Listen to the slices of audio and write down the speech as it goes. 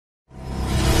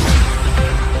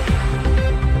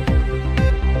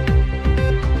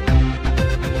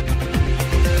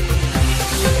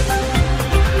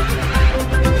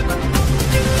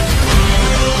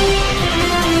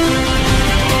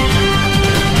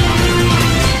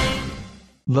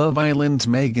Love Island's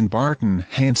Megan Barton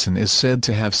Hanson is said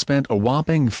to have spent a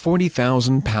whopping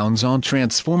 £40,000 on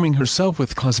transforming herself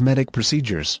with cosmetic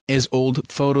procedures. As old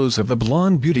photos of the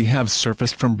blonde beauty have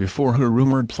surfaced from before her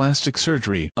rumoured plastic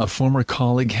surgery, a former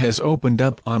colleague has opened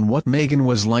up on what Megan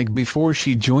was like before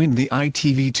she joined the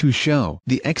ITV2 show.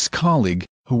 The ex-colleague,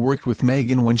 who worked with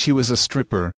Megan when she was a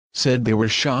stripper, said they were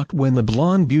shocked when the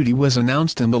blonde beauty was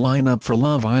announced in the lineup for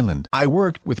Love Island. "I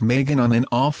worked with Megan on and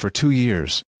off for 2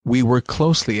 years. We worked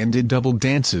closely and did double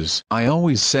dances. I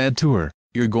always said to her,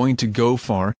 'You're going to go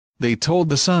far,'" they told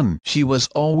The Sun. She was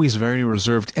always very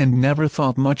reserved and never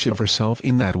thought much of herself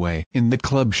in that way. In the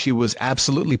club she was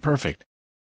absolutely perfect.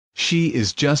 "She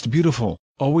is just beautiful,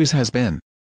 always has been.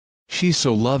 She's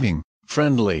so loving,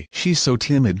 friendly. She's so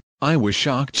timid. I was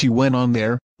shocked she went on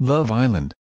there, Love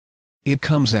Island." It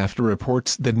comes after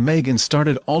reports that Megan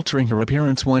started altering her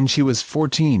appearance when she was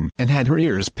 14 and had her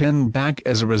ears pinned back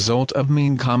as a result of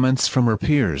mean comments from her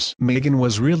peers. Megan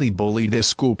was really bullied at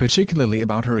school, particularly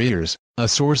about her ears, a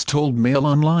source told Mail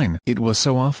Online. It was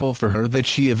so awful for her that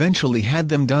she eventually had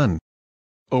them done.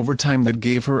 Over time that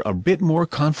gave her a bit more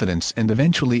confidence, and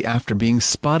eventually, after being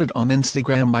spotted on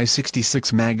Instagram by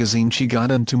 66 magazine, she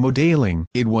got into modeling.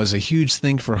 It was a huge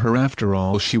thing for her after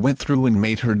all she went through and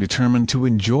made her determined to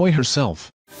enjoy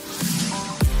herself.